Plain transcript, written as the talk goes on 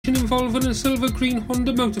involving a silver-green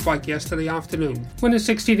Honda motorbike yesterday afternoon, when a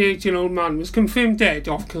 68-year-old man was confirmed dead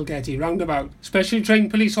off Kilgetty roundabout. Specially trained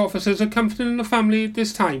police officers are comforting the family at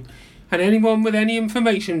this time, and anyone with any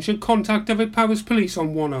information should contact Dyfed-Powys Police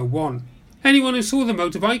on 101. Anyone who saw the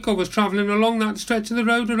motorbike or was travelling along that stretch of the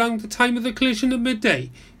road around the time of the collision at midday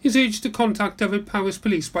is urged to contact Dyfed-Powys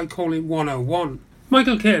Police by calling 101.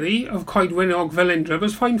 Michael Carey of Coedwinog Felindra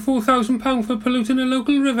was fined £4,000 for polluting a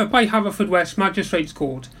local river by Haverfordwest Magistrates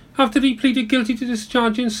Court after he pleaded guilty to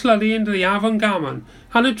discharging slurry into the Avon Gammon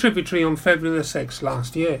and a tributary on February the 6th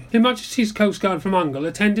last year. Her Majesty's Coast Guard from Angle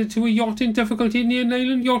attended to a yacht in difficulty near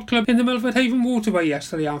Neyland Yacht Club in the Milford Haven waterway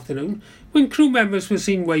yesterday afternoon when crew members were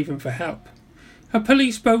seen waving for help. A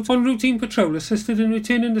police boat on routine patrol assisted in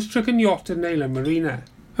returning the stricken yacht to Neyland Marina.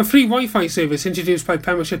 A free Wi-Fi service introduced by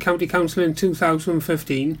Pembrokeshire County Council in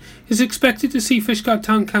 2015 is expected to see Fishguard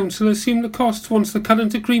Town Council assume the costs once the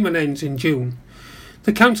current agreement ends in June.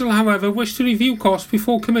 The council, however, wished to review costs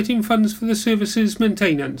before committing funds for the service's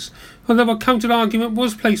maintenance, although a counter-argument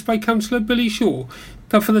was placed by Councillor Billy Shaw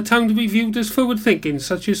that for the town to be viewed as forward-thinking,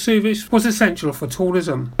 such a service was essential for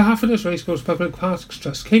tourism. The Haverfordwest Racecourse Public Parks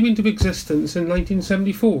Trust came into existence in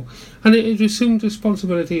 1974, and it has assumed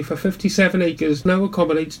responsibility for 57 acres, now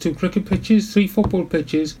accommodates 2 cricket pitches, 3 football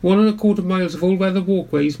pitches, 1¼ miles of all-weather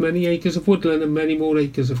walkways, many acres of woodland and many more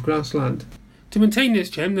acres of grassland. To maintain this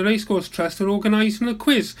gem, the Racecourse Trust are organising a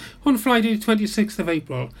quiz on Friday the 26th of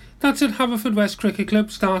April. That's at Haverfordwest Cricket Club,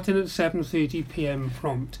 starting at 7:30pm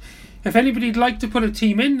prompt. If anybody'd like to put a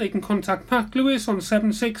team in, they can contact Pat Lewis on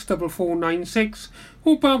 764496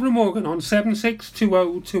 or Barbara Morgan on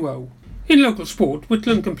 762020. In local sport,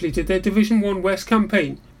 Whitland completed their Division 1 West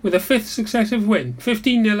campaign with a 5th successive win,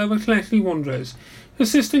 15-0 over Clethley Wanderers.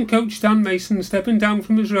 Assistant coach Dan Mason stepping down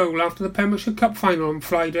from his role after the Pembrokeshire Cup final on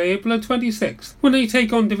Friday, April 26th, when they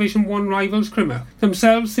take on Division 1 rivals Crimmock,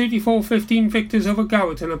 themselves 34-15 victors over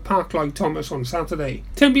Gowerton at Park Lloyd Thomas on Saturday.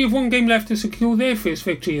 Tenby have 1 game left to secure their first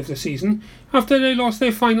victory of the season after they lost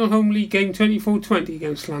their final home league game 24-20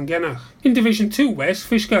 against Llangennach. In Division 2 West,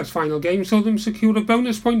 Fishguard's final game saw them secure a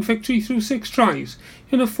bonus point victory through 6 tries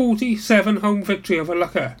in a 47 home victory over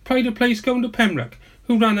Lucker. Pride of place going to Pembroke,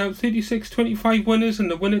 who ran out 36-25 winners in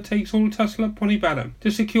the winner-takes-all tussle at Ponybarham to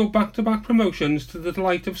secure back-to-back promotions to the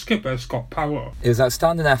delight of skipper Scott Powell. It was an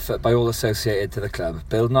outstanding effort by all associated to the club,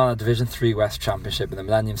 building on a Division 3 West Championship in the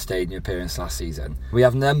Millennium Stadium appearance last season. We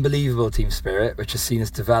have an unbelievable team spirit which has seen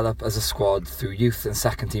us develop as a squad through youth and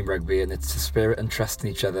second team rugby, and it's the spirit and trust in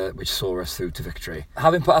each other which saw us through to victory.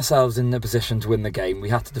 Having put ourselves in a position to win the game, we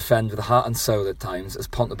had to defend with heart and soul at times as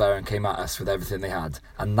Pontebarham came at us with everything they had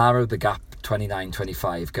and narrowed the gap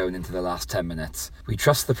 29-25 going into the last 10 minutes. We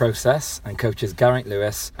trust the process, and coaches Garrett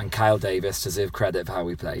Lewis and Kyle Davis deserve credit for how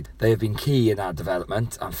we played. They have been key in our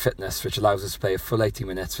development and fitness, which allows us to play a full 80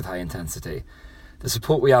 minutes with high intensity. The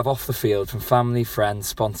support we have off the field from family, friends,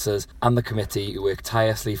 sponsors and the committee who work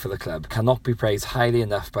tirelessly for the club cannot be praised highly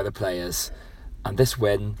enough by the players. And this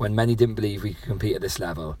win, when many didn't believe we could compete at this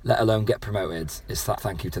level, let alone get promoted, is that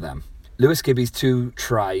thank you to them. Lewis Gibby's 2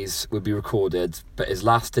 tries would be recorded, but his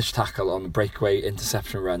last-ditch tackle on the breakaway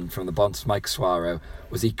interception run from the Bonds Mike Suaro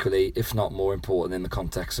was equally, if not more important in the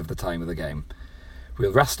context of the time of the game.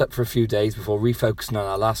 We'll rest up for a few days before refocusing on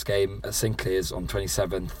our last game at St Clears on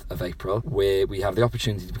 27th of April, where we have the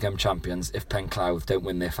opportunity to become champions if Penclouth don't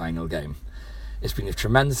win their final game. It's been a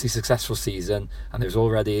tremendously successful season, and there's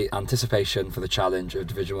already anticipation for the challenge of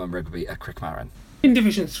Division 1 rugby at Crickmarren. In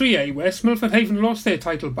Division 3A West, Milford Haven lost their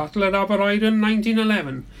title battle at Aberaeron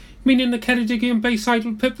 1911, meaning the Ceredigion and Bayside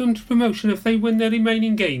will pip them to promotion if they win their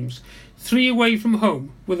remaining games, 3 away from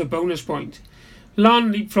home, with a bonus point.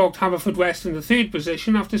 Larne leapfrogged Haverfordwest in the 3rd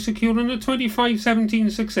position after securing a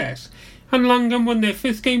 25-17 success, and Langham won their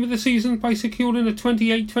 5th game of the season by securing a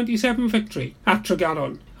 28-27 victory at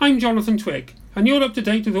Tregaron. I'm Jonathan Twigg, and you're up to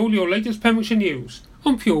date with all your latest Pembrokeshire news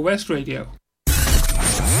on Pure West Radio.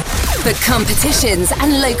 For competitions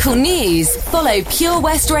and local news, follow Pure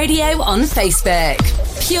West Radio on Facebook.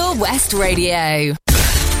 Pure West Radio.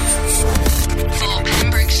 For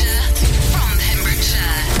Pembrokeshire, from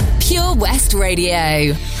Pembrokeshire. Pure West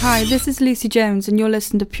Radio. Hi, this is Lucy Jones and you're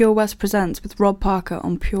listening to Pure West Presents with Rob Parker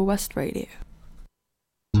on Pure West Radio.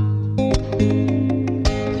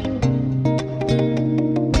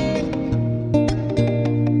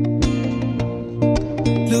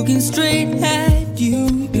 Looking straight at you,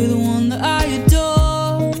 you're the one that I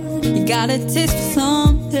adore. You got a taste for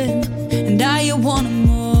something, and now you want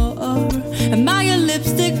more. Am I a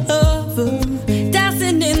lipstick lover,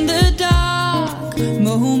 dancing in the dark?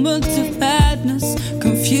 Moments of madness,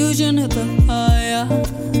 confusion at the higher.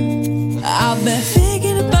 I've been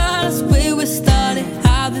thinking about us, where we started,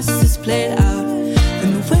 how the this is played out,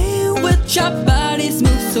 and the way in which our bodies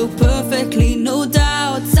move so perfectly, no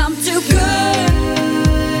doubts. I'm too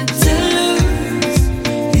good to lose.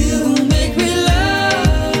 You make me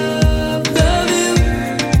love you.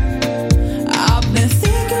 I've been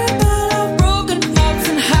thinking about our broken hearts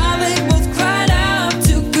and how they both cried out,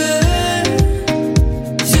 too good,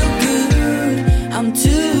 too good. I'm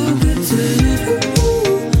too good to lose.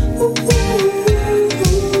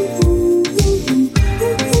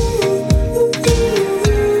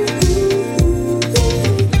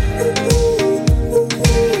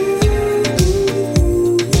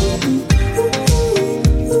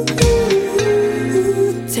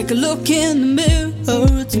 Take a look in the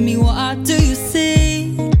mirror, tell me what do you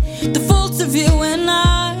see? The faults of you and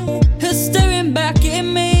I are staring back at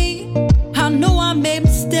me. I know I made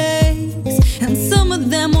mistakes, and some of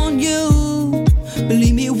them on you.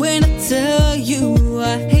 Believe me when I tell you,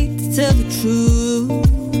 I hate to tell the truth.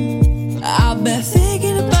 I've been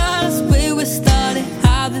thinking about us where we started,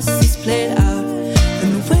 how this is played out,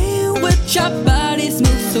 and the way in which our bodies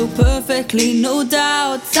move so perfectly, no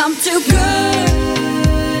doubts. I'm too good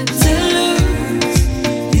to lose.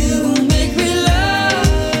 You make me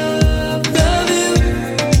love you.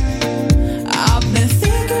 I've been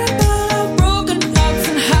thinking about our broken hearts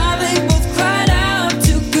and how they both cried out,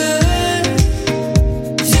 too good,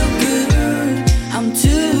 too good. I'm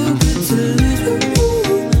too good to lose.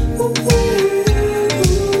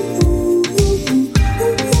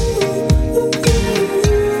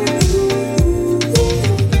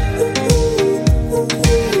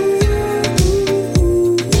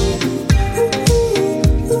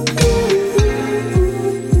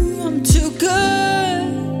 I'm too good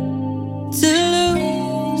to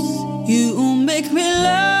lose. You make me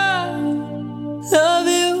love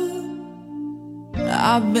you.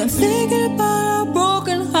 I've been thinking about our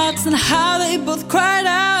broken hearts and how they both cried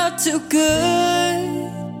out, too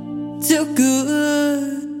good, too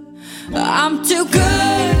good. I'm too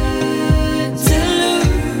good to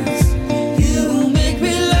lose. You make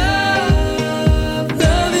me love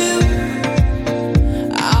you.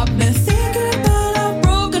 I've been thinking about our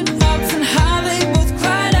broken hearts and how they both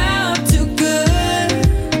cried out, too good,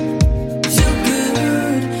 too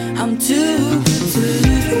good. I'm too good to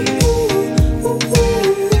lose.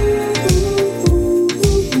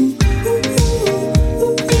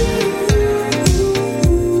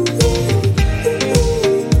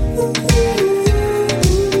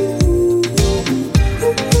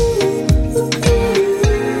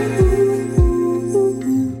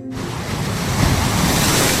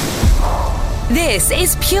 This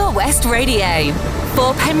is Pure West Radio.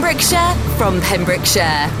 For Pembrokeshire, from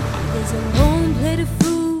Pembrokeshire. There's a warm plate of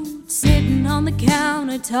food sitting on the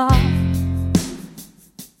countertop,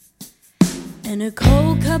 and a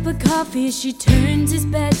cold cup of coffee as she turns his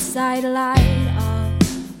bedside light off.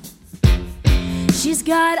 She's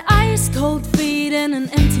got ice cold feet and an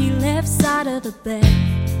empty left side of the bed,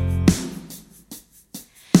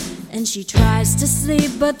 and she tries to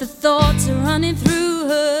sleep but the thoughts are running through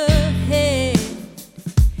her head.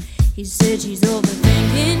 He said she's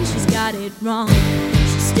overthinking, she's got it wrong.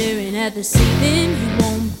 She's staring at the ceiling, he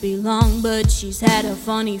won't be long, but she's had a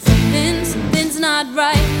funny feeling something's not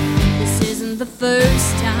right. This isn't the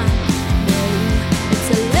first time. No, it's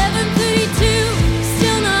 11:32,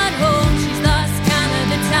 still not home. She's lost count of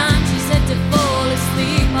the time she said to fall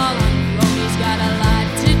asleep all on her own. He's got a lot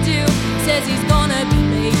to do, says he's gonna be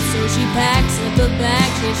late, so she packs up her bag,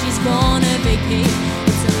 says she's gonna vacate.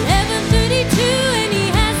 It's 11:32 and he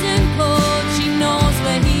hasn't called. She knows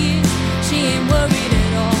where he is, she ain't worried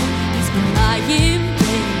at all. He's been lying,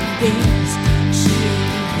 playing games. She ain't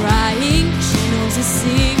crying, she knows his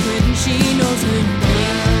secret and she knows her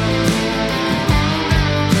name.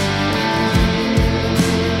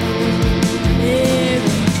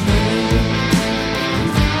 Mary Jane.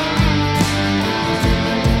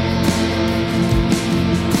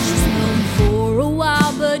 She's known for a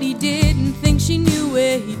while, but he didn't think she knew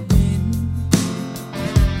where he'd been.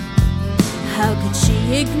 How could she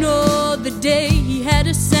ignore the day he had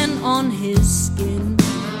a scent on his skin?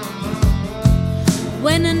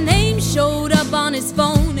 When a name showed up on his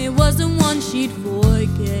phone, it wasn't one she'd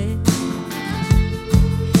forget.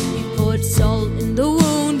 He poured salt in the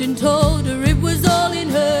wound and told her it was all in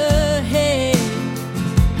her head.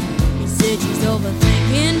 He said she's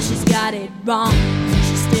overthinking, she's got it wrong.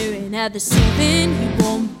 She's staring at the ceiling, he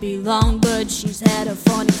won't be long, but she's had a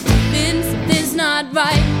funny feeling something's not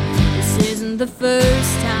right. This isn't the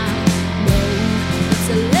first time. No, it's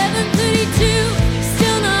 11:32,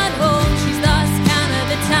 still not home. She's lost count of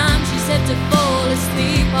the time she said to fall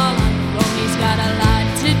asleep all on her own. He's got a lot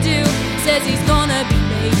to do, says he's gonna be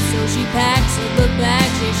late, she packs up her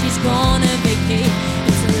bags, yeah, she's gonna vacate.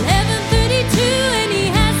 It's 11:32 and he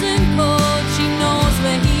hasn't called. She knows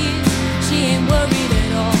where he is, she ain't worried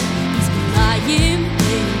at all. He's been lying,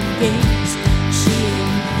 playing games. She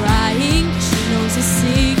ain't crying, she knows his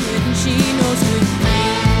secret and she knows her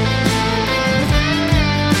name.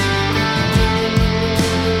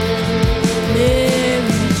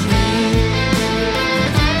 Mary Jane.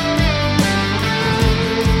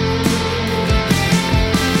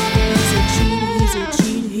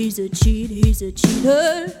 He's a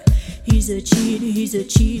cheater. He's a cheater. He's a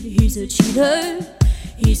cheater. He's a cheater.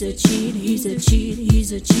 He's a cheater. He's a cheater.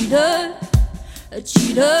 He's a cheater. A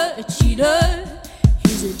cheater. A cheater.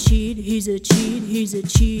 He's a cheater. He's a cheater. He's a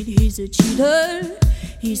cheater. He's a cheater.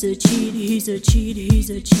 He's a cheater. He's a cheater. He's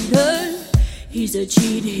a cheater. He's a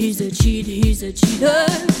cheater. He's a cheater. He's a cheater.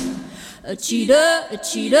 A cheater. A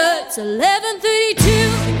cheater. It's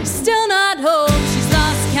 11:32 and he's still not home. She's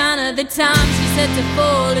lost count of the time she said to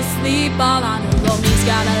fall asleep all on her own. He's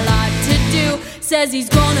got a lot to do, says he's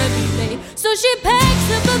gonna be late, so she packs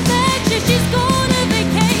up her bags, yeah, she's gonna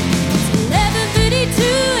vacate. It's 11:32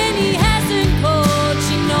 and he hasn't called.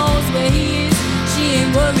 She knows where he is, she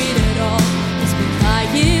ain't worried at all. He's been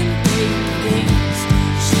lying, playing games.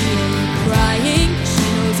 She ain't crying, she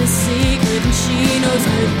knows a secret and she knows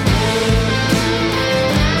her name.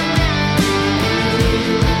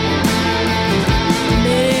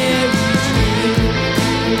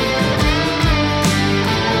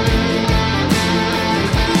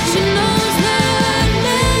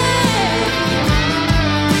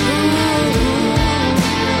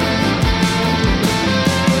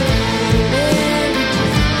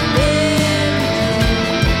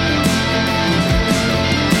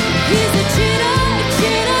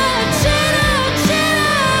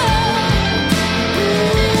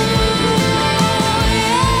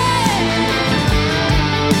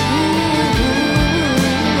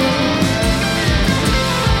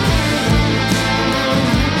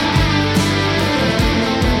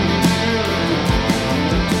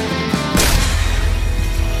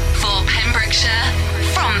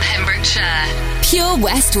 Pure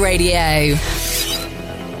West Radio.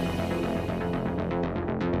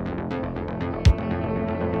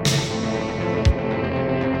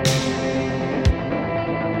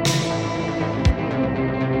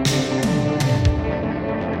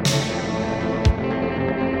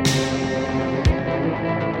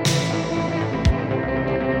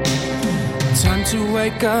 Time to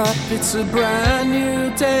wake up, it's a brand new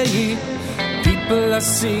day. People are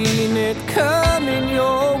seeing it coming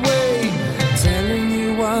your way. Telling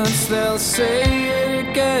you once, they'll say it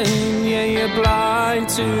again. Yeah, you're blind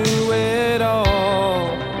to it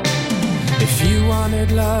all. If you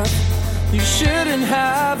wanted love, you shouldn't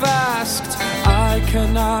have asked. I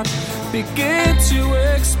cannot begin to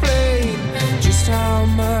explain just how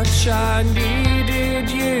much I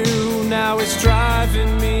needed you. Now it's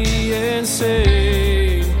driving me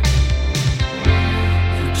insane.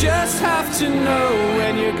 You just have to know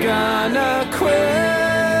when you're gonna quit.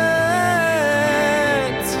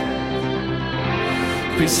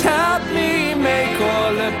 Please help me make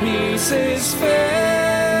all the pieces fit.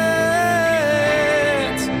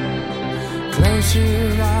 Close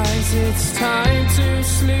your eyes, it's time to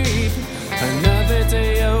sleep. Another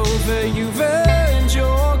day over, you've earned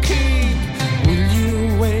your keep. Will you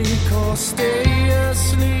wake or stay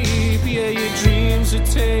asleep? Yeah, your dreams are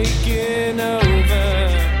taking over.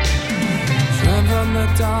 From the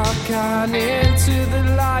dark and into the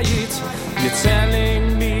light, you're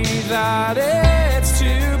telling me that it's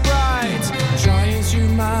too bright. Try as you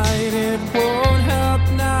might, it won't help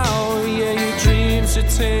now. Yeah, your dreams are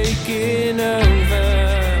taking over.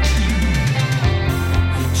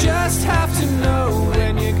 You just have to know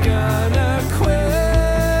when you're gonna quit.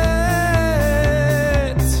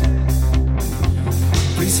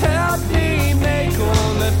 Please help me make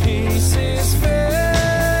all the pieces fit.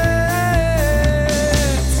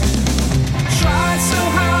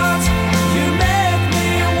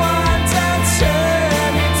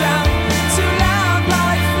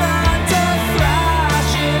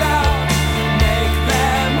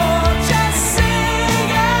 Just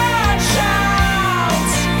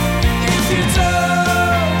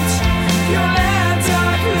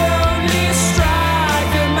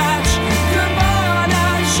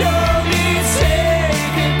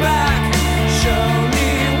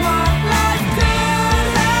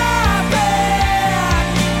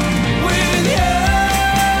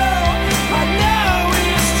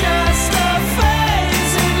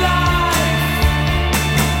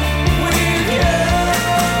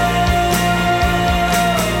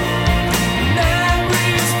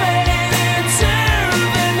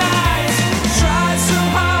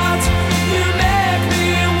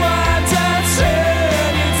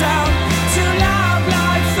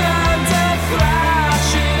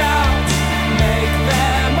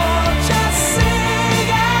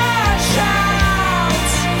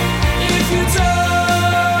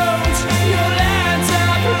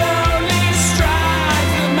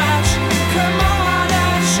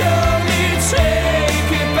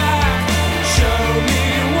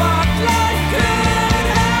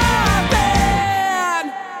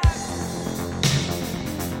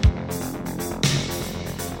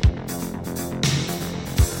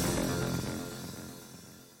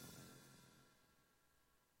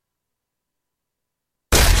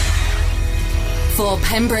For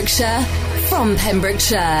Pembrokeshire, from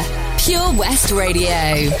Pembrokeshire, Pure West Radio.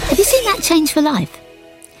 Have you seen that Change for Life?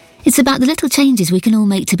 It's about the little changes we can all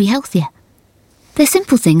make to be healthier. They're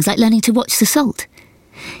simple things like learning to watch the salt.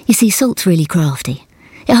 You see, salt's really crafty.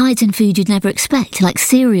 It hides in food you'd never expect, like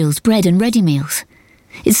cereals, bread and ready meals.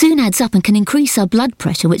 It soon adds up and can increase our blood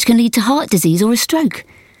pressure, which can lead to heart disease or a stroke.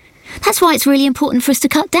 That's why it's really important for us to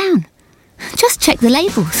cut down. Just check the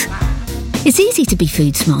labels. It's easy to be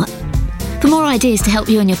food smart. For more ideas to help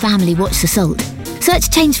you and your family watch the salt, search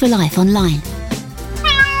Change for Life online.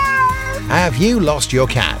 Have you lost your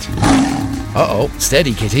cat? Uh-oh,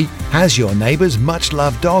 steady kitty. Has your neighbour's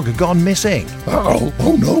much-loved dog gone missing? Uh-oh,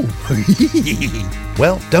 oh no.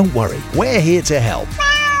 Well, don't worry, we're here to help.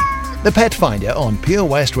 The Pet Finder on Pure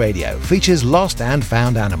West Radio features lost and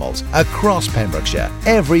found animals across Pembrokeshire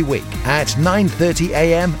every week at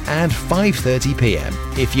 9:30am and 5:30pm.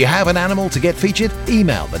 If you have an animal to get featured,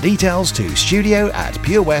 email the details to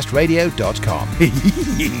studio@purewestradio.com.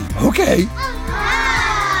 Okay.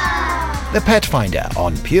 The Pet Finder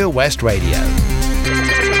on Pure West Radio.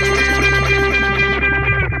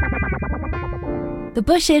 The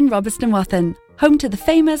Bush Inn, Robertson Wathen, home to the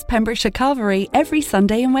famous Pembrokeshire Carvery every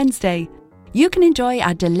Sunday and Wednesday. You can enjoy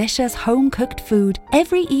our delicious home-cooked food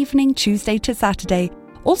every evening, Tuesday to Saturday.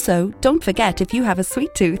 Also, don't forget, if you have a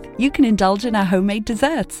sweet tooth, you can indulge in our homemade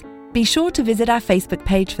desserts. Be sure to visit our Facebook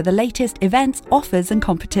page for the latest events, offers and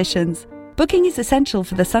competitions. Booking is essential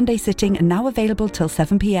for the Sunday sitting and now available till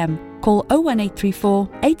 7pm. Call 01834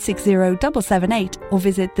 860 778 or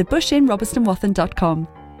visit thebushinrobertsonwathen.com.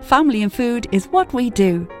 Family and food is what we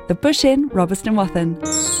do. The Bush Inn, Robertson Wathen.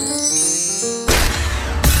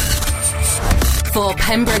 For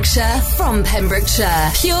Pembrokeshire, from Pembrokeshire,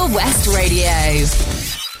 Pure West Radio.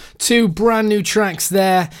 Two brand new tracks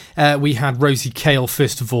there. We had Rosie Cale,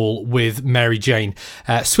 first of all, with Mary Jane.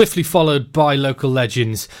 Swiftly followed by local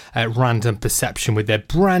legends Random Perception with their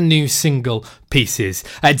brand new single, Pieces.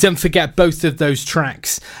 Don't forget, both of those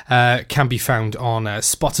tracks can be found on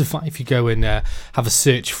Spotify if you go and have a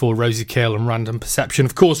search for Rosie Cale and Random Perception.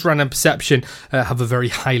 Of course, Random Perception have a very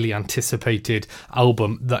highly anticipated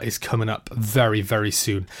album that is coming up very, very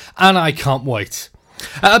soon. And I can't wait.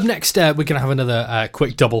 Up next, we're going to have another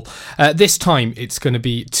quick double. This time, it's going to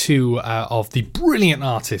be two of the brilliant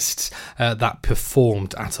artists that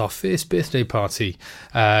performed at our first birthday party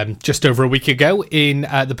just over a week ago in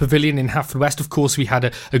the Pavilion in Haverfordwest. Of course, we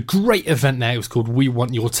had a great event there. It was called We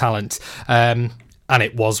Want Your Talent. And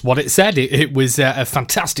it was what it said. It was a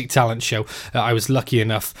fantastic talent show. I was lucky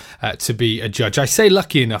enough to be a judge. I say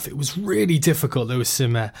lucky enough, it was really difficult. There was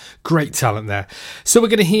some great talent there. So we're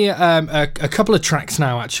going to hear a couple of tracks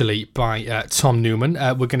now, actually, by Tom Newman.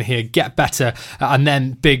 We're going to hear Get Better and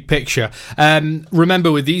then Big Picture.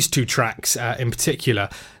 Remember, with these two tracks in particular,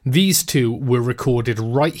 these two were recorded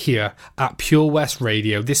right here at Pure West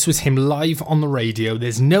Radio. This was him live on the radio.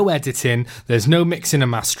 There's no editing. There's no mixing and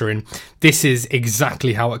mastering. This is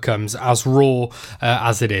exactly how it comes, as raw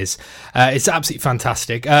as it is. It's absolutely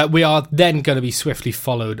fantastic. We are then going to be swiftly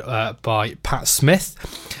followed by Pat Smith.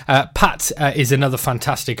 Pat is another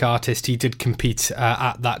fantastic artist. He did compete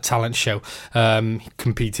at that talent show. He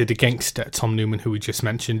competed against Tom Newman, who we just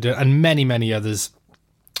mentioned, and many, many others.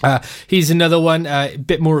 He's another one, a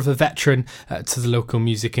bit more of a veteran to the local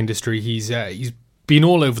music industry. He's been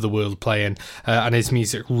all over the world playing, and his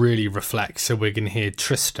music really reflects. So we're going to hear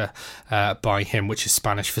Trista by him, which is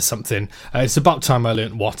Spanish for something. It's about time I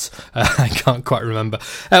learnt what. I can't quite remember.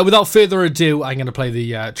 Without further ado, I'm going to play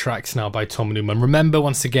the tracks now by Tom Newman. Remember,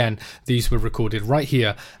 once again, these were recorded right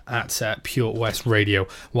here at Pure West Radio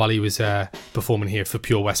while he was performing here for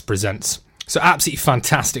Pure West Presents. So absolutely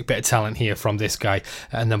fantastic bit of talent here from this guy.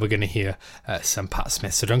 And then we're going to hear some Pat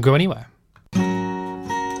Smith. So don't go anywhere.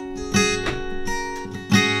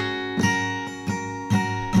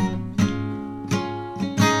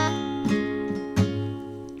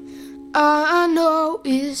 I know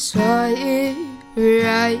it's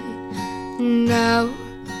right now.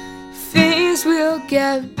 Things will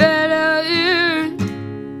get better.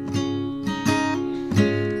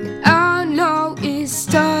 I know it's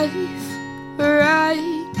tough right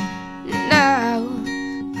now.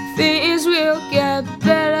 Things will get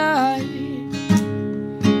better.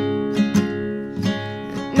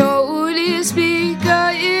 Notice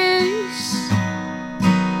because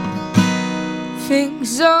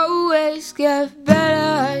things always get better.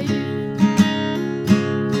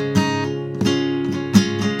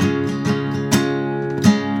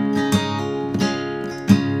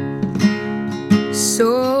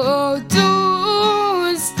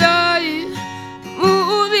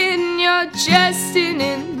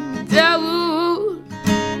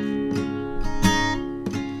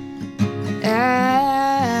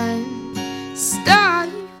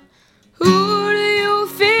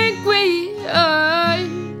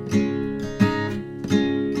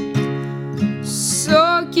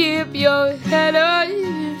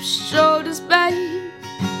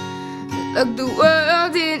 look the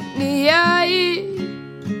world in the eye.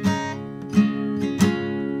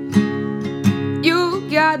 You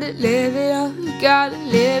gotta live it up, gotta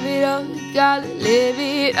live it up, gotta live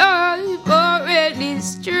it up, already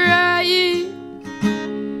trying.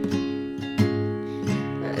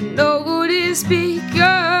 I know this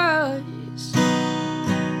because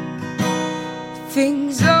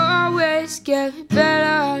things always get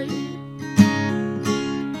better.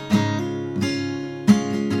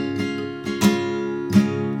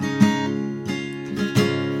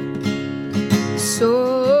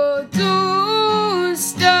 So don't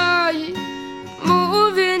start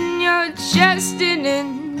moving your chest in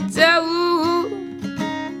and down,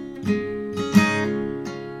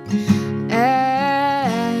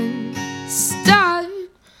 and start.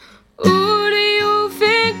 Who do you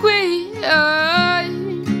think we are?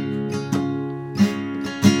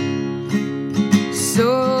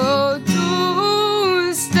 So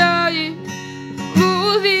don't start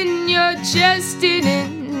moving your chest in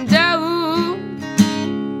and down.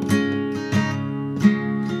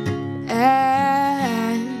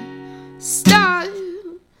 Stop.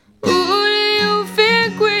 Who do you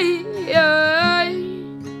think we are?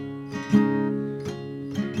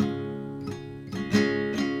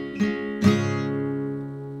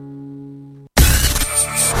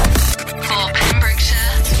 For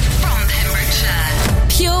Pembrokeshire, from Pembrokeshire,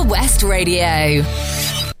 Pure West Radio.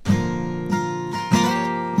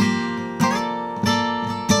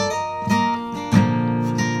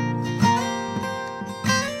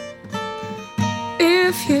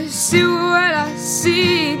 If you see what I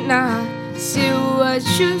see now, see what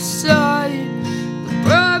you saw. The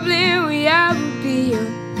problem we have will be a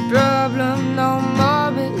problem no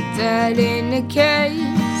more, but that ain't the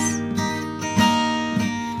case.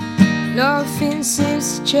 Nothing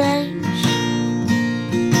seems to change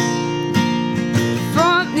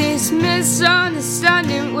from this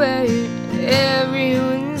misunderstanding where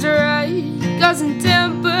everyone's right, causing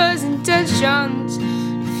tempers and tensions.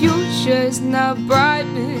 Future's not bright,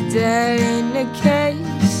 but that ain't the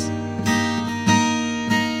case.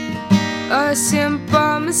 A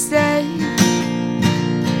simple mistake.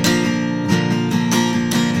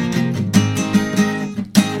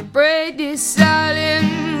 Break this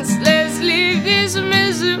silence, let's leave this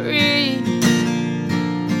misery.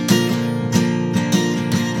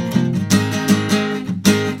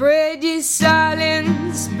 Break this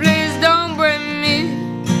silence, please don't break me.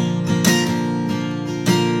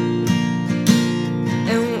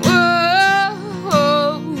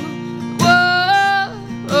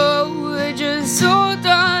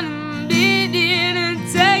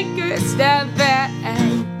 Step back,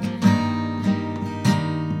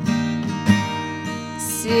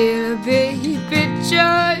 see the big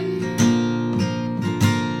picture,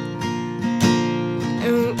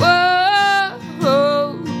 and whoa,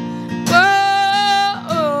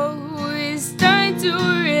 it's time to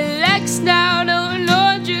relax now. Don't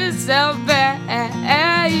hold yourself back.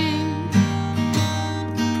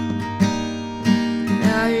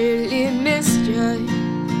 I really missed you.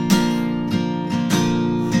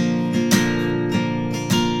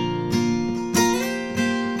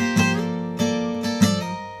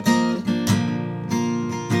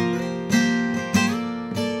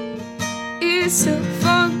 It's a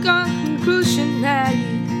foregone conclusion that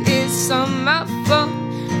it's on my phone.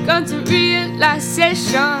 Come to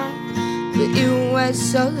realization, but it was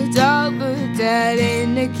so dark, but that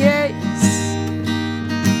ain't the case.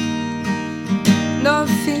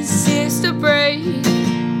 Nothing seems to break.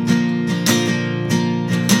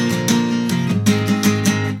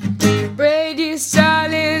 Break this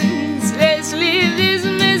silence, let's leave this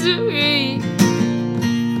misery.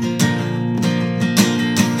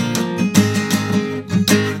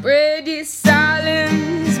 Break this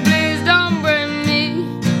silence, please don't burn me.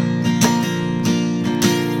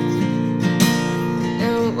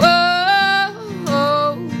 And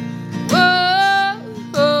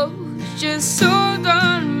just hold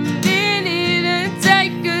on a minute and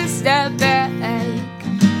take a step back.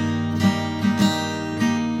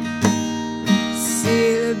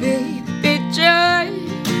 See the big picture.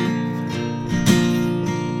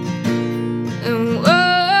 And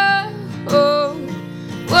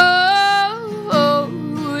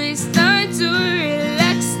it's time to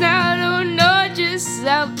relax now. Don't know just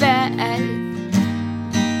how bad I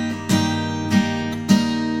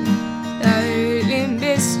really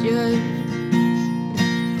miss you.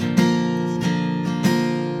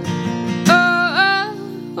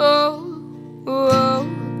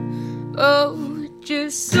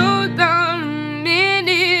 Just hold on a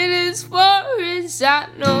minute as far as I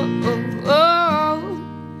know.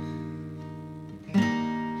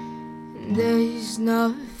 there's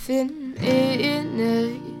nothing in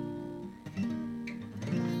it.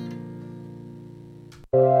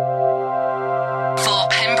 For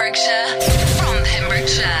Pembrokeshire, from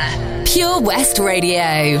Pembrokeshire, Pure West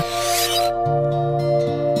Radio.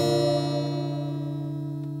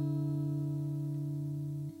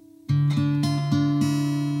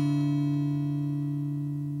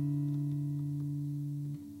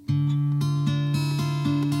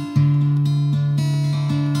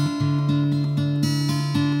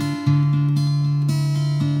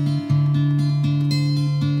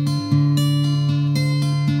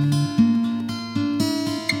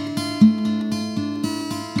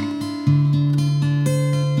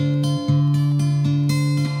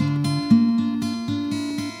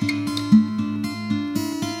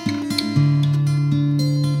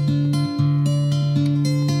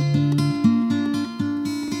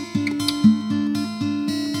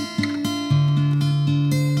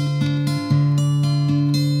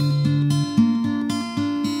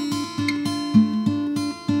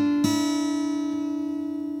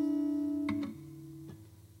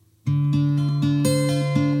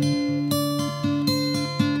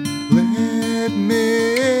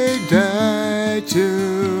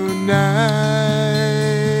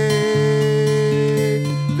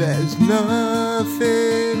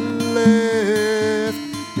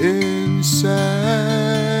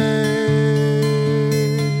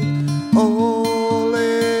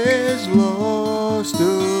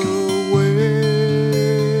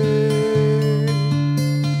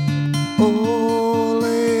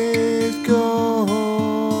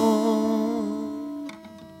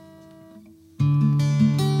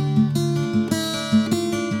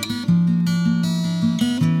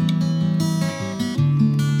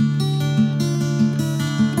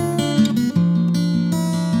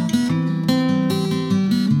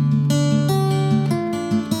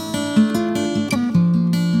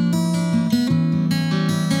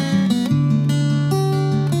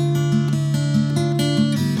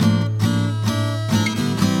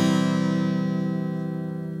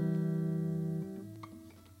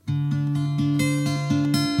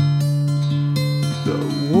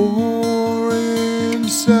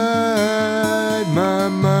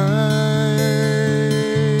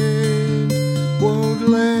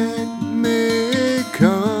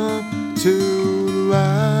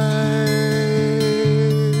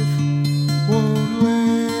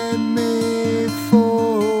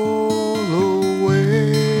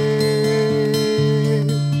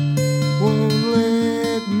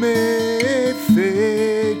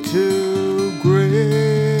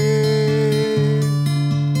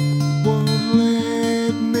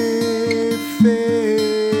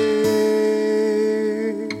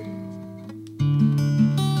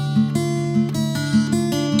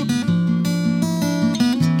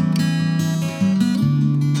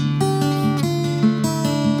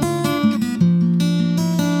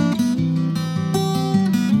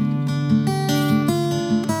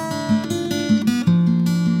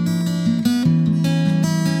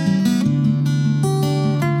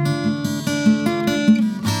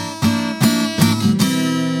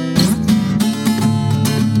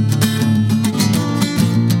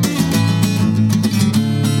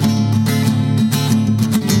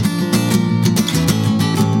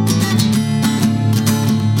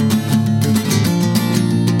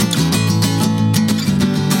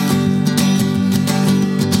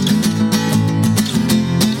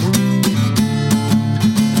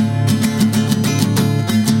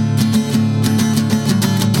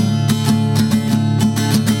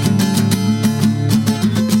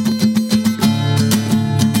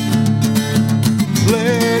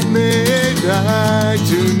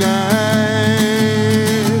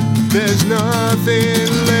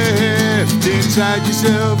 Inside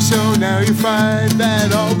yourself, so now you find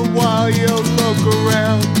that all the while you look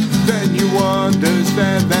around, then you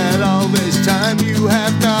understand that all this time you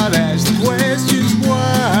have not asked the questions why.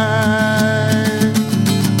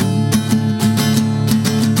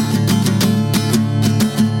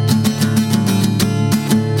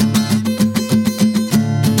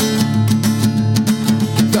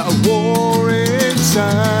 The war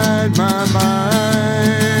inside my mind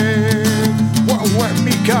won't let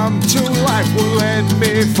me come to life, will let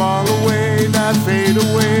me fall away, not fade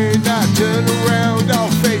away, not turn around, I'll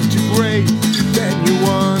fade to grey. Then you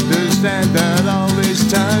understand that all this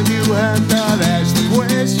time you have not asked the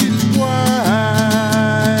questions why.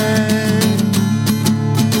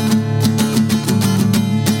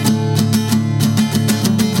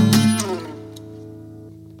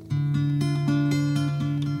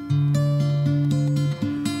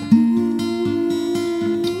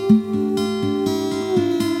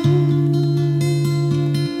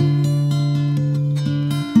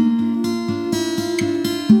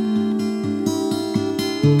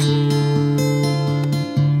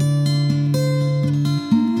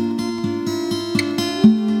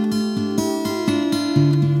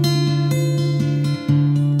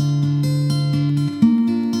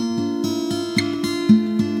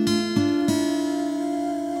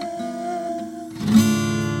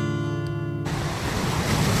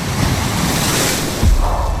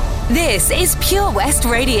 This is Pure West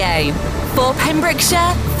Radio. For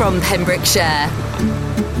Pembrokeshire, from Pembrokeshire.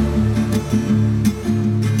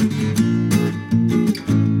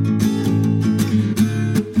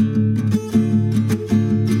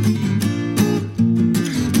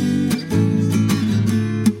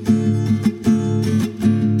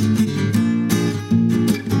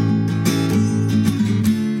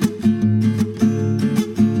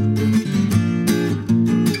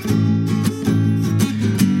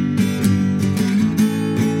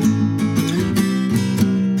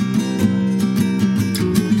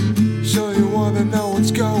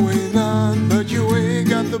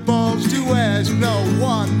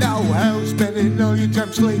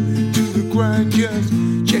 Slave to the grind, just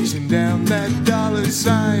chasing down that dollar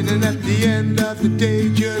sign, and at the end of the day,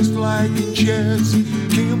 just like in chess,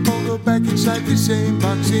 King and Paul go back inside the same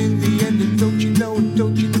box in the end. And don't you know it,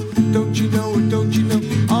 don't you know, don't you know it, don't you know,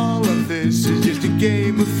 all of this is just a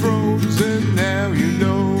Game of Thrones, and now you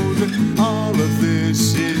know that all of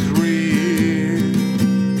this is real.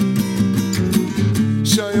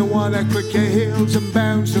 So you wanna click your heels and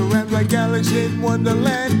bounce around like Alice in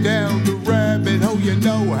Wonderland down the rabbit hole. You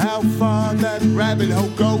know how far that rabbit hole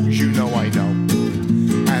goes, you know I know.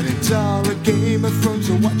 And it's all a Game of Thrones,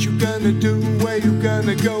 so what you gonna do, where you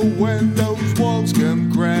gonna go when those walls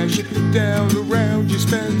come crashing down around you?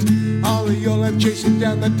 Spend all of your life chasing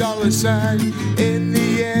down the dollar sign. In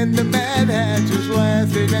the end, the Mad Hatter's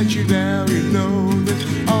laughing at you now. You know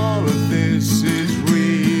that all of this is real.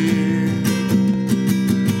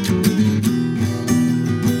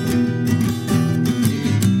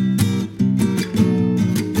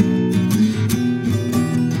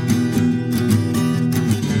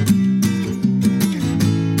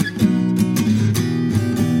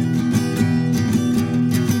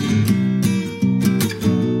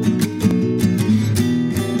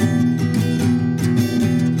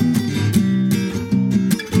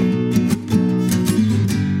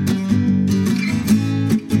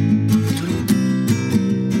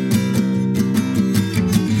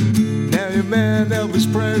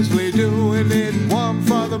 Presley doing it, one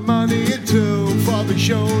for the money and two for the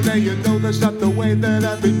show. Now you know that's not the way that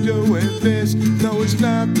I've been doing this. No, it's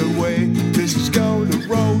not the way this is going to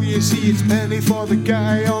roll. You see, it's penny for the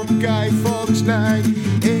guy on Guy Fawkes night.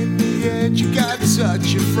 In the end, you got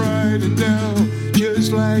such a fright, and now,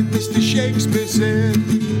 just like Mr. Shakespeare said,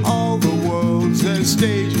 all the world's a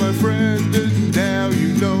stage, my friend. And now you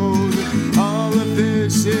know that all of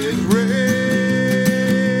this is real.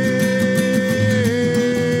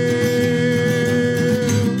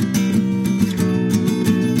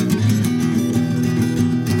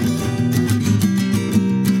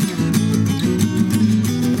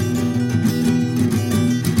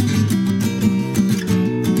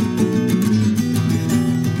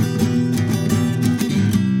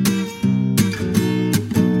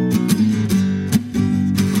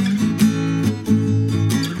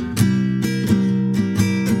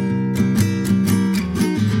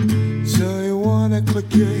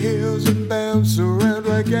 Click your heels and bounce around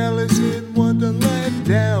like Alice in Wonderland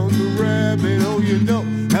down the rabbit hole. You know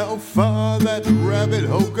how far that rabbit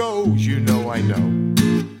hole goes, you know I know. And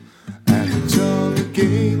it's all a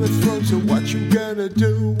Game of Thrones, so what you gonna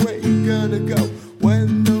do, where you gonna go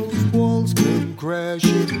when those walls come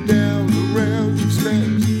crashing down around you?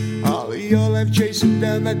 Spend all of your life chasing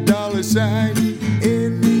down that dollar sign.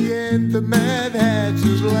 In the end, the Mad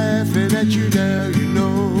Hatter's laughing at you now. You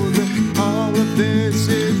know that all of this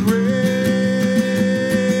is real.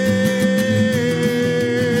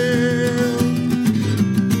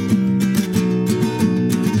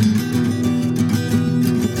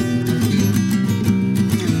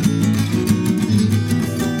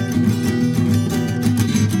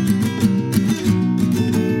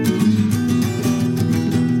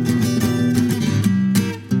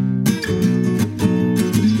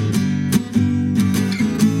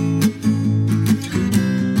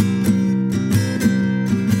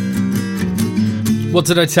 What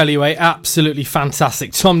did I tell you, eh? Absolutely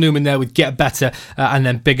fantastic. Tom Newman there with Get Better and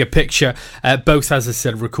then Bigger Picture. Both, as I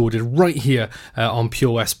said, recorded right here on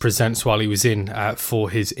Pure West Presents while he was in for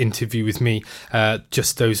his interview with me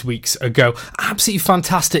just those weeks ago. Absolutely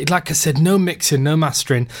fantastic. Like I said, no mixing, no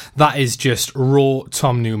mastering. That is just raw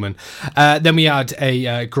Tom Newman. Then we had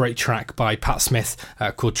a great track by Pat Smith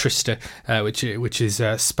called Trista, which is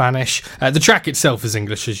Spanish. The track itself is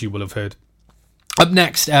English, as you will have heard. Up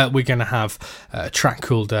next, we're going to have a track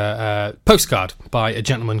called Postcard by a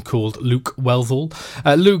gentleman called Luke Welthall.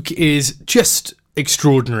 Luke is just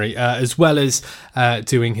extraordinary. As well as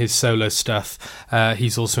doing his solo stuff,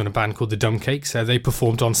 he's also in a band called the Dumcakes. They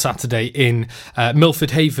performed on Saturday in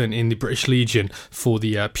Milford Haven in the British Legion for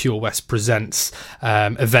the Pure West Presents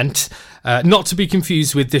event. Not to be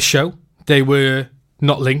confused with this show. They were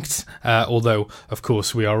not linked, although, of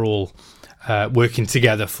course, we are all working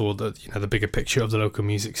together for the bigger picture of the local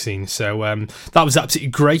music scene. So that was absolutely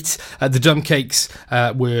great. The Dumcakes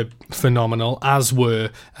were phenomenal, as were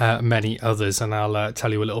many others, and I'll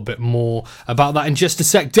tell you a little bit more about that in just a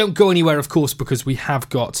sec. Don't go anywhere, of course, because we have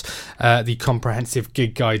got the comprehensive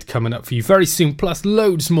gig guide coming up for you very soon, plus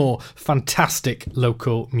loads more fantastic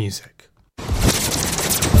local music.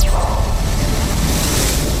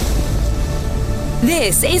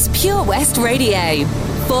 This is Pure West Radio.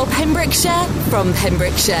 For Pembrokeshire, from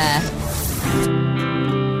Pembrokeshire.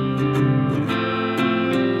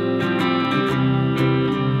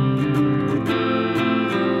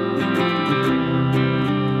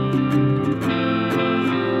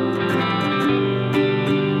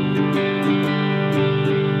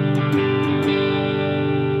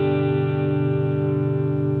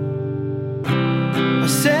 I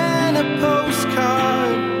sent a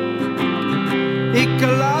postcard, it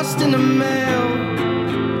got lost in the mail.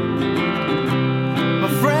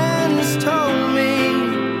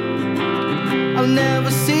 I'll never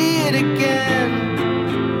see it again.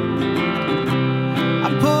 I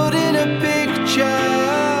put in a picture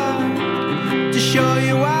to show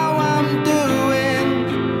you how I'm doing.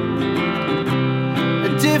 A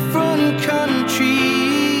different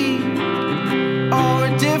country or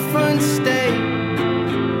a different state.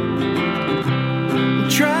 I'm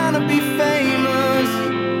trying to be famous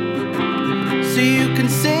so you can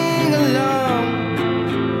sing along.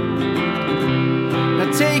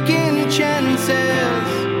 Not taking chances,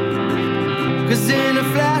 'cause in a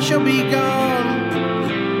flash I'll be gone.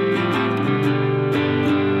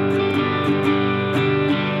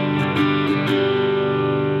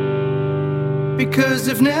 Because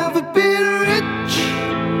I've never been rich,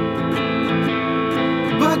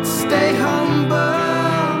 but stay humble.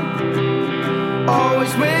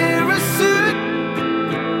 Always wear a suit,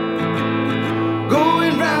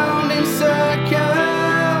 going round in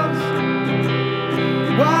circles.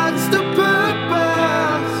 What's the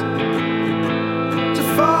purpose? To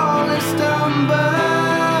fall and stumble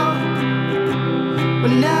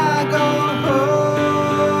when I go home.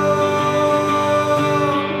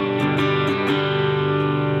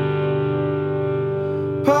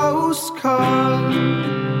 Postcard.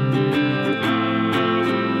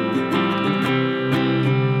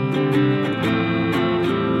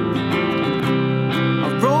 I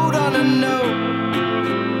wrote on a note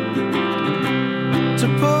to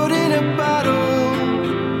put in a bottle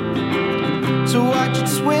to watch it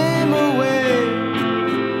swim away.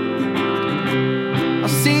 I'll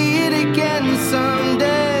see it again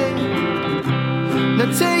someday.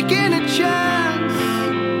 Not taking a chance,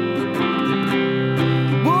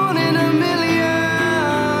 one in a million.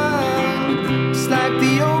 It's like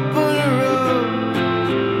the open road,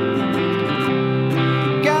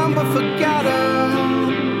 gone but forgotten.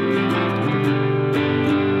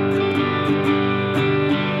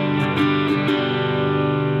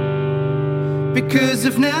 Because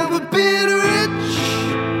I've never been rich,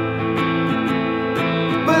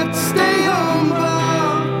 but stay humble.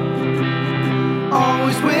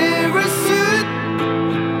 Always wear a suit,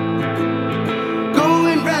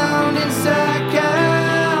 going round in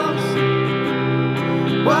circles.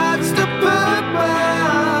 What's the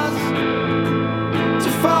purpose? To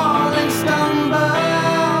fall and stumble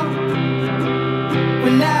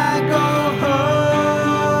when I go home.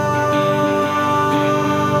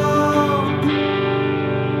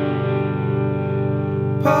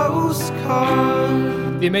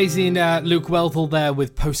 Postcard. The amazing Luke Wellthall there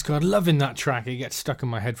with Postcard. Loving that track. It gets stuck in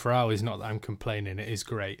my head for hours. Not that I'm complaining. It is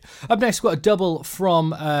great. Up next, we've got a double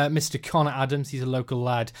from Mr. Connor Adams. He's a local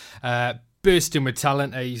lad. Bursting with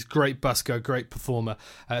talent. He's a great busker, great performer.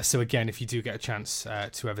 So again, if you do get a chance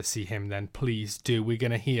to ever see him, then please do. We're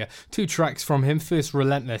going to hear two tracks from him. First,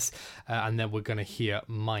 Relentless, and then we're going to hear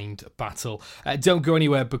Mind Battle. Don't go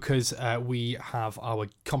anywhere, because we have our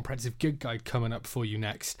comprehensive gig guide coming up for you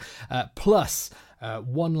next. Plus,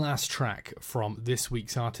 one last track from this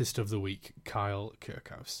week's Artist of the Week, Kyle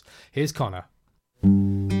Kirkhouse. Here's Connor.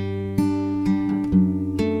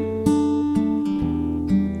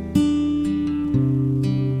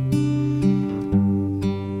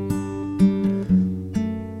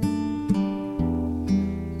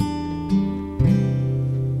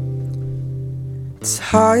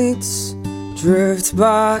 Tides drift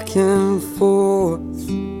back and forth.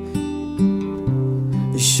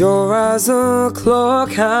 sure as a clock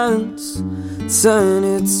hands turn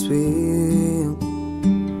its wheel.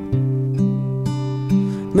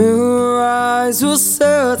 Moonrise will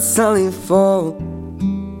certainly fall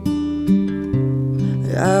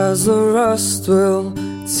as the rust will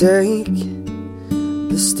take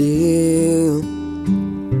the steel.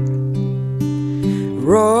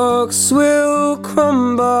 Rocks will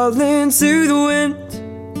crumble into the wind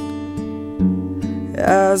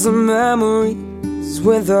as the memories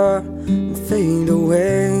wither and fade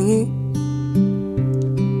away.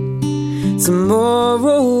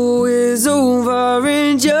 Tomorrow is over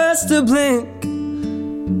in just a blink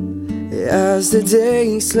as the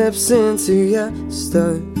day slips into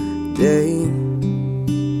yesterday.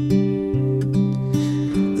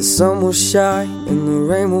 The sun will shine and the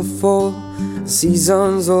rain will fall.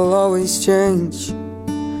 Seasons will always change,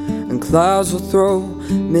 and clouds will throw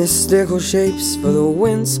mystical shapes for the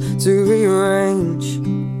winds to rearrange.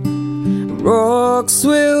 Rocks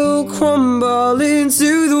will crumble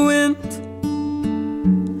into the wind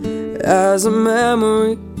as the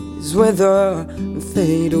memories wither and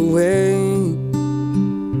fade away.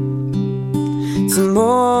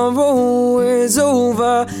 Tomorrow is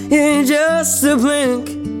over in just a blink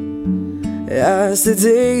as the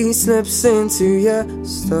day slips into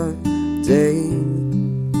yesterday.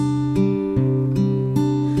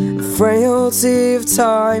 The frailty of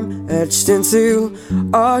time etched into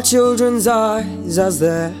our children's eyes as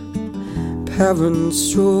their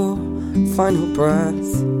parents draw final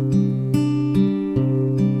breath.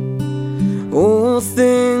 All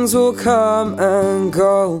things will come and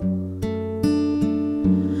go,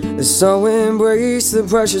 so embrace the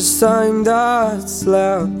precious time that's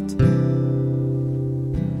left.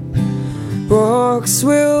 Rocks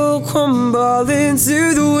will crumble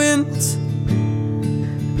into the wind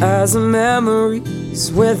as the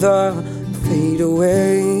memories wither and fade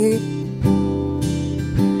away.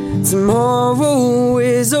 Tomorrow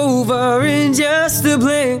is over in just a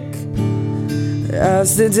blink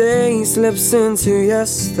as the day slips into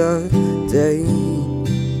yesterday.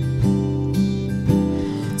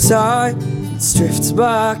 Time drifts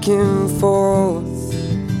back and forth,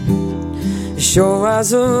 sure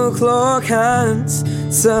as a clock hands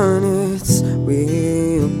turn its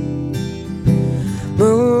wheel.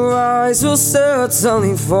 Moonrise will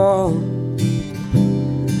certainly fall,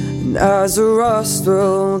 and as the rust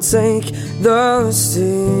will take the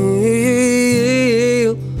steel.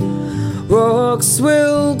 Rocks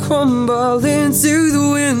will crumble into the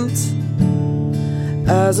wind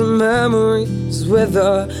as the memories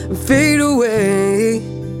wither and fade away.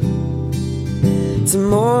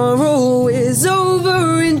 Tomorrow is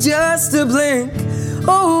over in just a blink,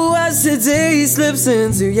 oh, as the day slips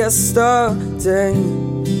into yesterday.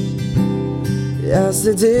 As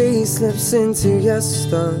the day slips into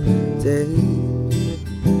yesterday.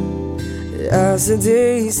 As the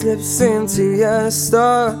day slips into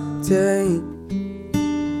yesterday.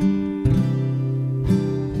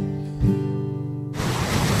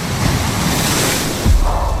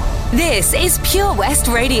 This is Pure West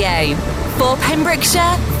Radio. For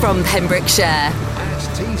Pembrokeshire, from Pembrokeshire.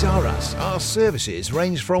 At Tees R Us, our services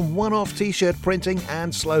range from one-off t-shirt printing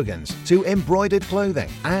and slogans to embroidered clothing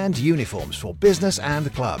and uniforms for business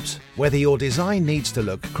and clubs. Whether your design needs to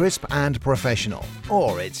look crisp and professional,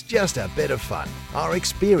 or it's just a bit of fun, our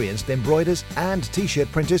experienced embroiders and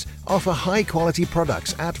t-shirt printers offer high-quality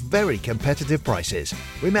products at very competitive prices.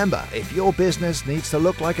 Remember, if your business needs to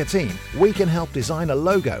look like a team, we can help design a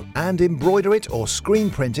logo and embroider it or screen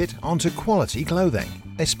print it onto quality clothing,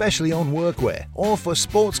 especially on workwear or for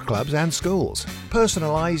sports clubs and schools.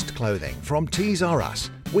 Personalised clothing from Tees R Us.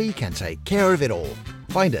 We can take care of it all.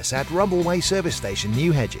 Find us at Rumbleway Service Station,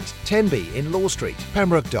 New Hedges, 10B in Law Street,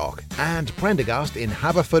 Pembroke Dock, and Prendergast in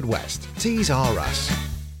Haverfordwest. Tees R Us.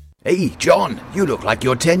 Hey, John, you look like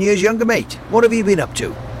you're 10 years younger, mate. What have you been up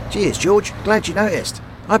to? Cheers, George. Glad you noticed.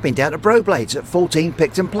 I've been down to Broblades at 14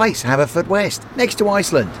 Picton Place, Haverfordwest, next to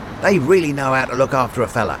Iceland. They really know how to look after a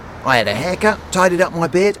fella. I had a haircut, tidied up my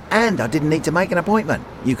beard, and I didn't need to make an appointment.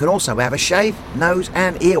 You can also have a shave, nose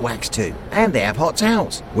and ear wax too. And they have hot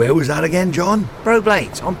towels. Where was that again, John?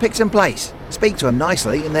 Broblades on Picton Place. Speak to them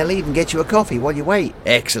nicely and they'll even get you a coffee while you wait.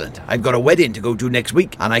 Excellent. I've got a wedding to go to next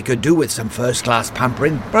week and I could do with some first-class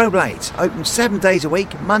pampering. Broblades, open 7 days a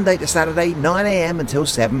week, Monday to Saturday, 9 a.m. until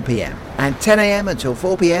 7 p.m. and 10 a.m. until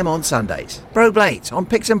 4 p.m. on Sundays. Broblades on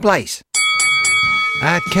Picton Place.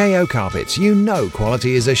 At KO Carpets, you know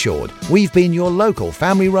quality is assured. We've been your local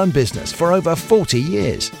family-run business for over 40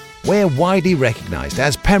 years. We're widely recognised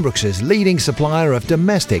as Pembrokeshire's leading supplier of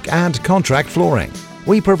domestic and contract flooring.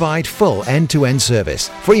 We provide full end-to-end service,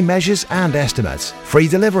 free measures and estimates, free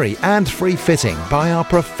delivery and free fitting by our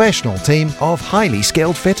professional team of highly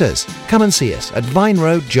skilled fitters. Come and see us at Vine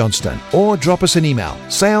Road, Johnston, or drop us an email,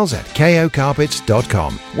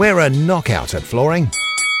 sales@kocarpets.com. We're a knockout at flooring.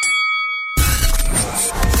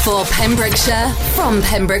 For Pembrokeshire, from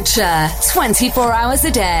Pembrokeshire, 24 hours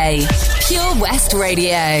a day. Pure West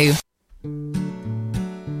Radio.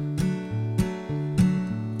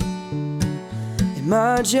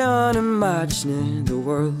 Imagine, imagining the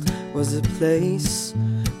world was a place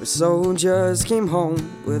where soldiers came home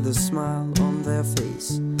with a smile on their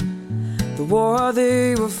face. The war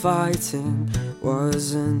they were fighting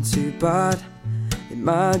wasn't too bad.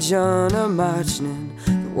 Imagine, imagining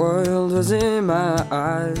the world was in my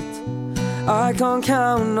eyes. I can't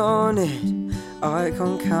count on it, I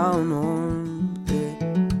can't count on it.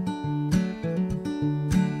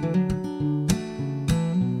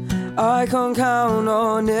 I can't count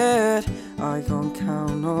on it, I can't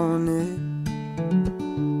count on it.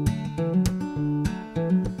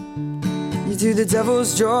 You do the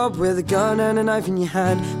devil's job with a gun and a knife in your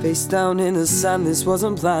hand, face down in the sand, this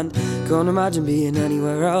wasn't planned. Can't imagine being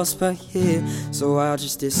anywhere else but here, so I'll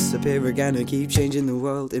just disappear again and keep changing the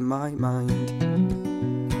world in my mind.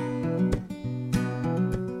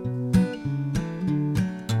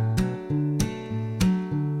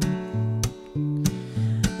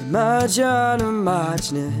 Imagine,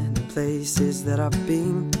 imagining the places that I've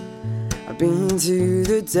been. I've been to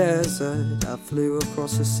the desert, I flew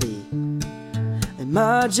across the sea.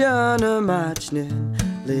 Imagine, imagining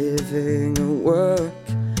living and work.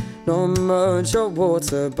 Not much of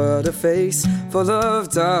water, but a face full of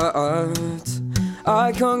dirt.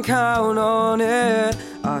 I can't count on it,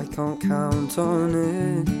 I can't count on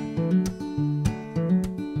it.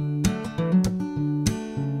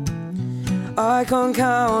 I can't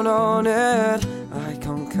count on it, I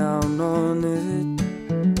can't count on it.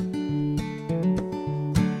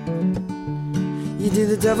 You do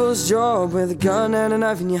the devil's job with a gun and a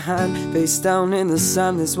knife in your hand, face down in the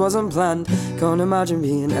sand, this wasn't planned. Can't imagine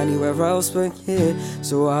being anywhere else but here,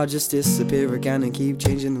 so I'll just disappear again and keep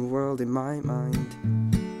changing the world in my mind.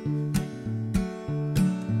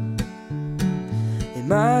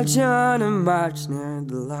 Imagine, imagining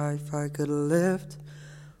the life I could have lived.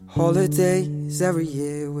 Holidays every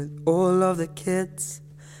year with all of the kids.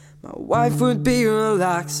 My wife would be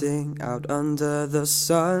relaxing out under the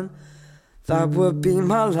sun. That would be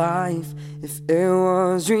my life if it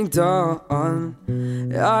was redone.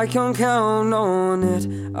 I can't count on it,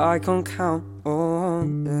 I can't count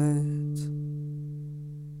on it.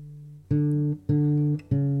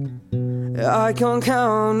 I can't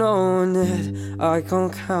count on it, I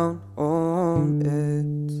can't count on it.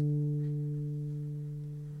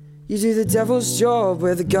 You do the devil's job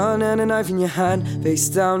with a gun and a knife in your hand, face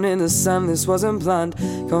down in the sand, this wasn't planned.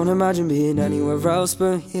 Can't imagine being anywhere else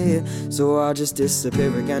but here, so I'll just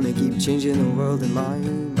disappear again and keep changing the world in my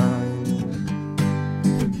mind.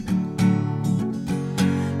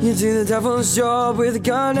 You do the devil's job with a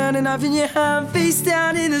gun and a knife in your hand, face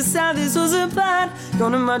down in the sand, this wasn't planned.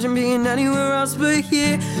 Can't imagine being anywhere else but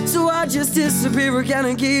here, so I'll just disappear again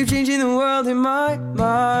and keep changing the world in my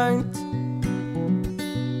mind.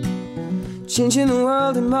 Changing the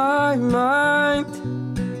world in my mind.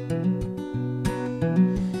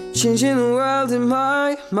 Changing the world in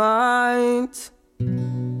my mind.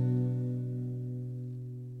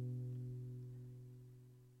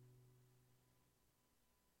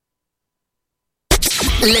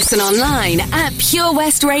 Listen online at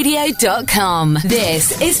purewestradio.com.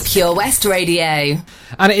 This is Pure West Radio.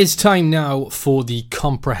 And it is time now for the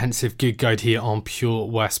comprehensive gig guide here on Pure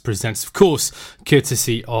West Presents, of course,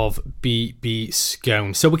 courtesy of BB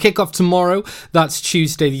Scone. So we kick off tomorrow. That's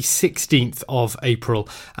Tuesday the 16th of April.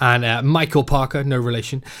 And Michael Parker, no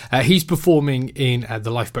relation, he's performing in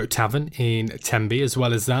the Lifeboat Tavern in Tenby, as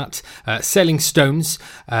well as that. Sailing Stones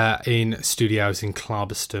in Studios in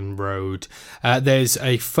Clarbeston Road. There's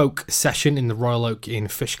a folk session in the Royal Oak in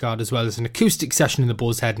Fishguard, as well as an acoustic session in the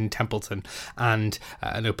Boar's Head in Templeton, and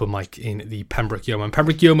an open mic in the Pembroke Yeoman.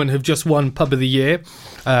 Pembroke Yeoman have just won Pub of the Year,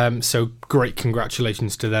 so great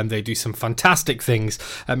congratulations to them. They do some fantastic things.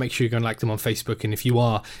 Make sure you go and like them on Facebook, and if you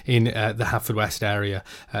are in the Haverfordwest area,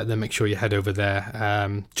 then make sure you head over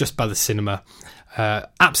there, just by the cinema.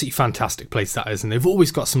 Absolutely fantastic place that is, and they've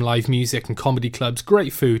always got some live music and comedy clubs,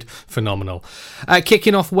 great food, phenomenal.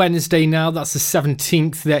 Kicking off Wednesday now, that's the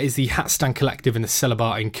 17th, there is the Hat Stand Collective in the Cellar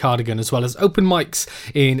Bar in Cardigan, as well as open mics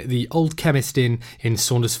in the Old Chemist Inn in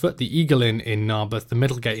Saundersfoot, the Eagle Inn in Narberth, the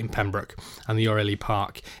Middlegate in Pembroke, and the Orelli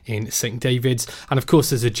Park in St David's, and of course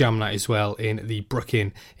there's a jam night as well in the Brook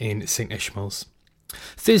Inn in St Ishmael's.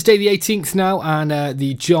 Thursday the 18th now, and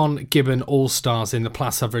the John Gibbon All-Stars in the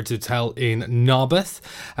Place Havre Hotel in Narberth,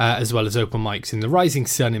 as well as open mics in the Rising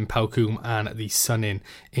Sun in Pelcoom and the Sun Inn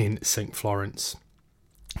in St Florence.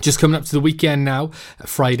 Just coming up to the weekend now,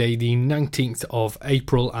 Friday the 19th of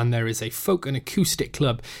April, and there is a folk and acoustic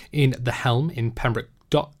club in the Helm in Pembroke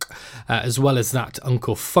Dock, as well as that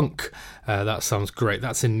Uncle Funk. That sounds great.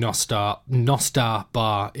 That's in Nostar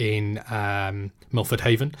Bar in Milford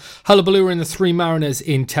Haven. Hullabaloo in the Three Mariners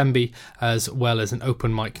in Tenby, as well as an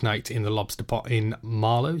open mic night in the Lobster Pot in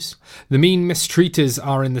Marlows. The Mean Mistreaters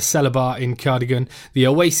are in the Cellar Bar in Cardigan. The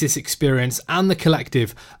Oasis Experience and The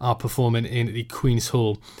Collective are performing in the Queen's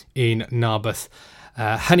Hall in Narberth.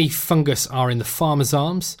 Honey Fungus are in the Farmer's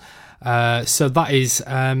Arms. So that is...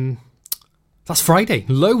 That's Friday.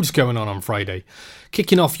 Loads going on Friday.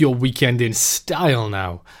 Kicking off your weekend in style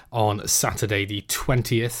now on Saturday the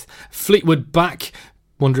 20th. Fleetwood back.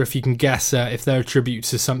 Wonder if you can guess if they're a tribute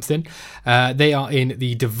to something. They are in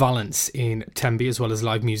the De Valence in Tenby, as well as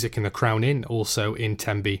live music in the Crown Inn, also in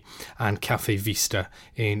Tenby, and Cafe Vista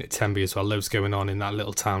in Tenby as well. Loads going on in that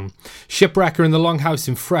little town. Shipwrecker in the Longhouse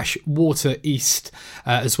in Freshwater East,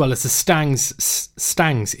 as well as the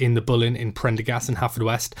Stangs in the Bull Inn in Prendergast and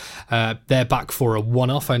Haverfordwest. They're back for a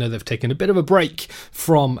one-off. I know they've taken a bit of a break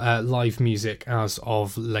from live music as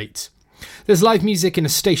of late. There's live music in a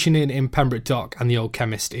Station Inn in Pembroke Dock and the Old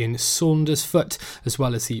Chemist in Saundersfoot, as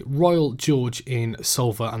well as the Royal George in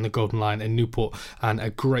Solva and the Golden Lion in Newport, and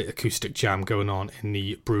a great acoustic jam going on in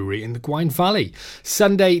the brewery in the Gwaun Valley.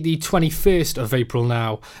 Sunday the 21st of April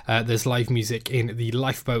now, there's live music in the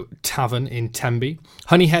Lifeboat Tavern in Tenby.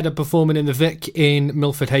 Honeyhead are performing in the Vic in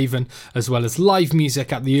Milford Haven, as well as live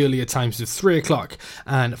music at the earlier times of 3 o'clock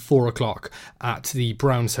and 4 o'clock at the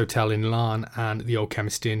Browns Hotel in Larne and the Old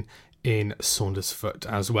Chemist Inn in Saundersfoot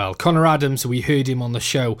as well. Connor Adams, we heard him on the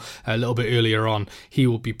show a little bit earlier on. He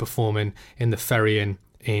will be performing in the Ferry Inn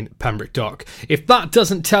in Pembroke Dock. If that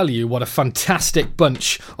doesn't tell you what a fantastic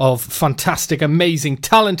bunch of fantastic, amazing,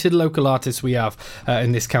 talented local artists we have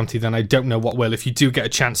in this county, then I don't know what will. If you do get a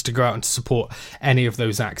chance to go out and support any of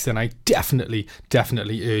those acts, then I definitely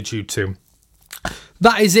urge you to.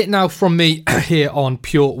 That is it now from me here on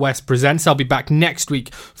Pure West Presents. I'll be back next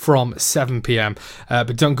week from 7 p.m.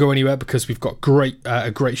 But don't go anywhere, because we've got a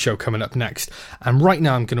great show coming up next. And right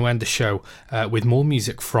now I'm going to end the show with more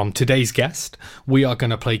music from today's guest. We are going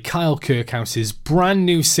to play Kyle Kirkhouse's brand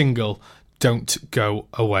new single, Don't Go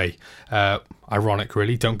Away. Ironic,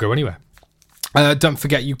 really. Don't go anywhere. Don't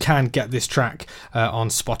forget, you can get this track on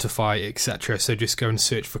Spotify, etc. So just go and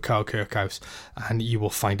search for Kyle Kirkhouse and you will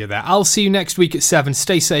find it there. I'll see you next week at 7.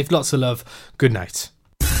 Stay safe, lots of love. Good night.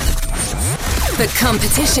 For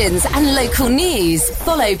competitions and local news,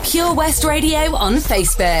 follow Pure West Radio on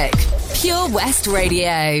Facebook. Pure West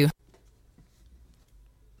Radio.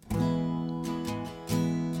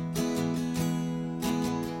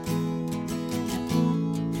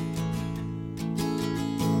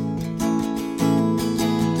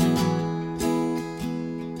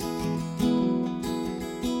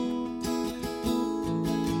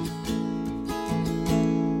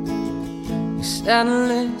 And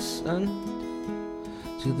listen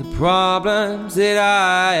to the problems that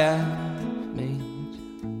I have made.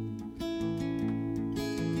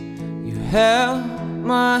 You held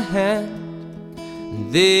my hand,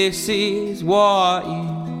 and this is what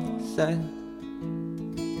you said.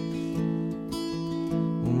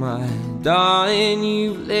 Oh my darling,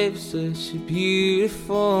 you've lived such a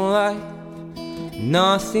beautiful life.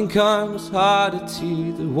 Nothing comes harder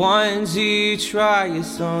to the ones who try. You're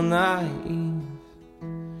so naive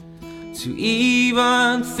to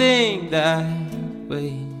even think that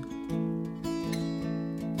way,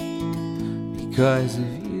 because of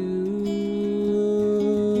you.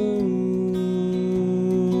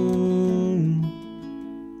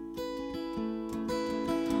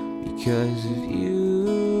 Because of you.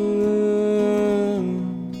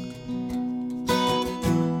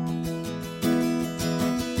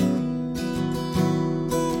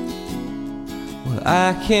 Well,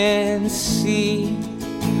 I can see.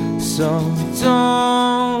 So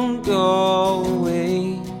don't go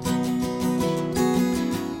away.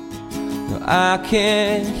 No, I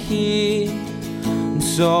can't hear.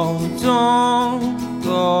 So don't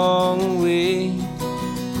go away.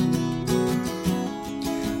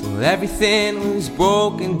 Well, everything was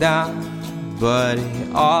broken down, but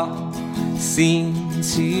it all seemed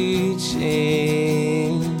to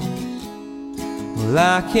change. Well,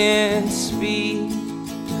 I can't speak.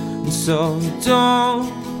 So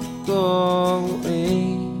don't go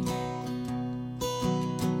away.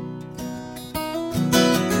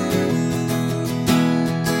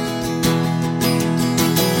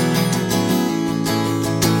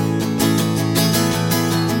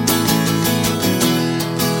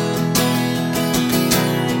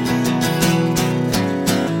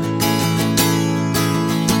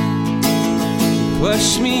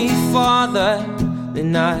 push me farther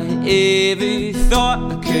than I ever thought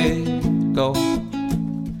I could go.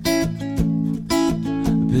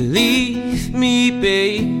 Believe me,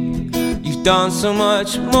 babe, you've done so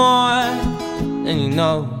much more than you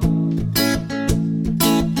know.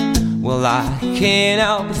 Well, I can't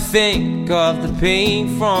help but think of the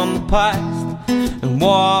pain from the past and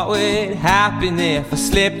what would happen if I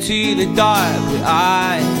slipped to the dark. But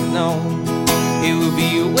I know it would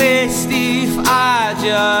be a waste if I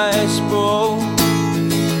just broke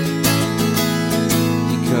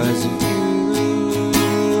because of you.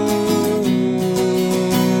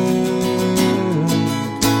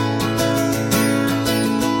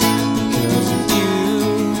 Because of you.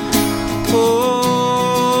 Oh.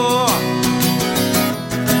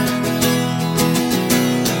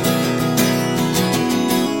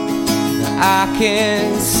 I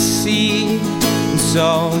can see,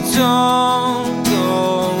 so don't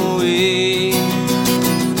go away.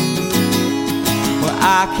 Well,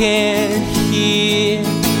 I can hear,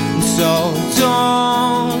 so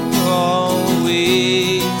don't go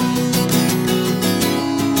away.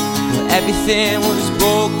 Well, everything was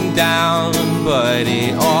broken down, but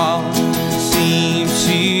it all seemed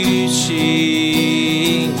to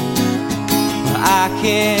change. Well, I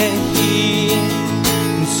can hear,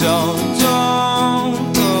 so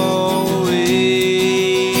don't go away.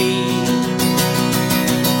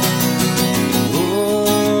 Oh,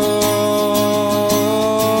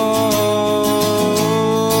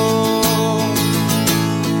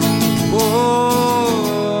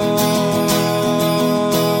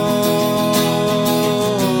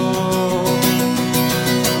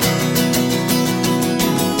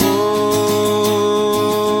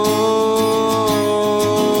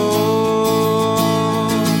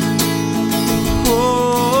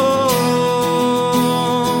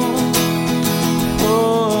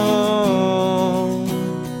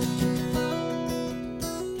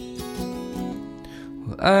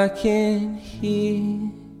 I can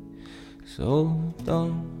hear, so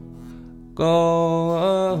don't go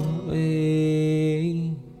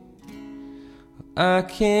away. I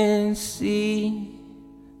can see,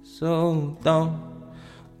 so don't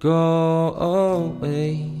go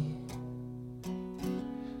away.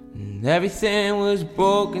 And everything was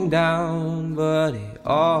broken down, but it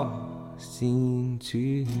all seemed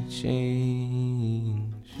to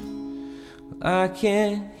change. I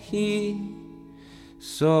can hear,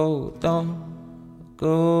 so don't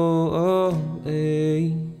go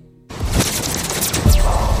away.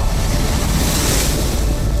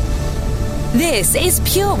 This is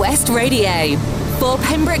Pure West Radio for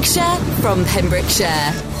Pembrokeshire from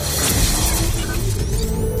Pembrokeshire.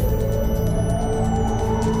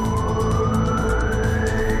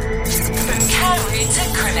 From Carew to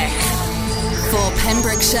Crinock. For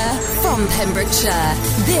Pembrokeshire from Pembrokeshire.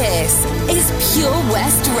 This is Pure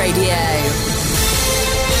West Radio.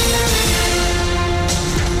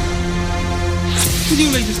 With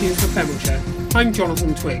your latest news for Pembrokeshire, I'm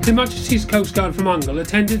Jonathan Twigg. Her Majesty's Coast Guard from Angle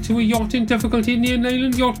attended to a yacht in difficulty near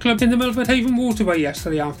Neyland Yacht Club in the Milford Haven waterway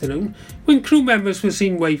yesterday afternoon when crew members were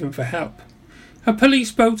seen waving for help. A police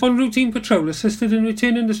boat on routine patrol assisted in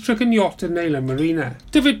returning the stricken yacht to Neyland Marina.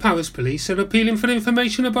 Dyfed Powys Police are appealing for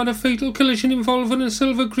information about a fatal collision involving a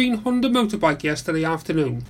silver green Honda motorbike yesterday afternoon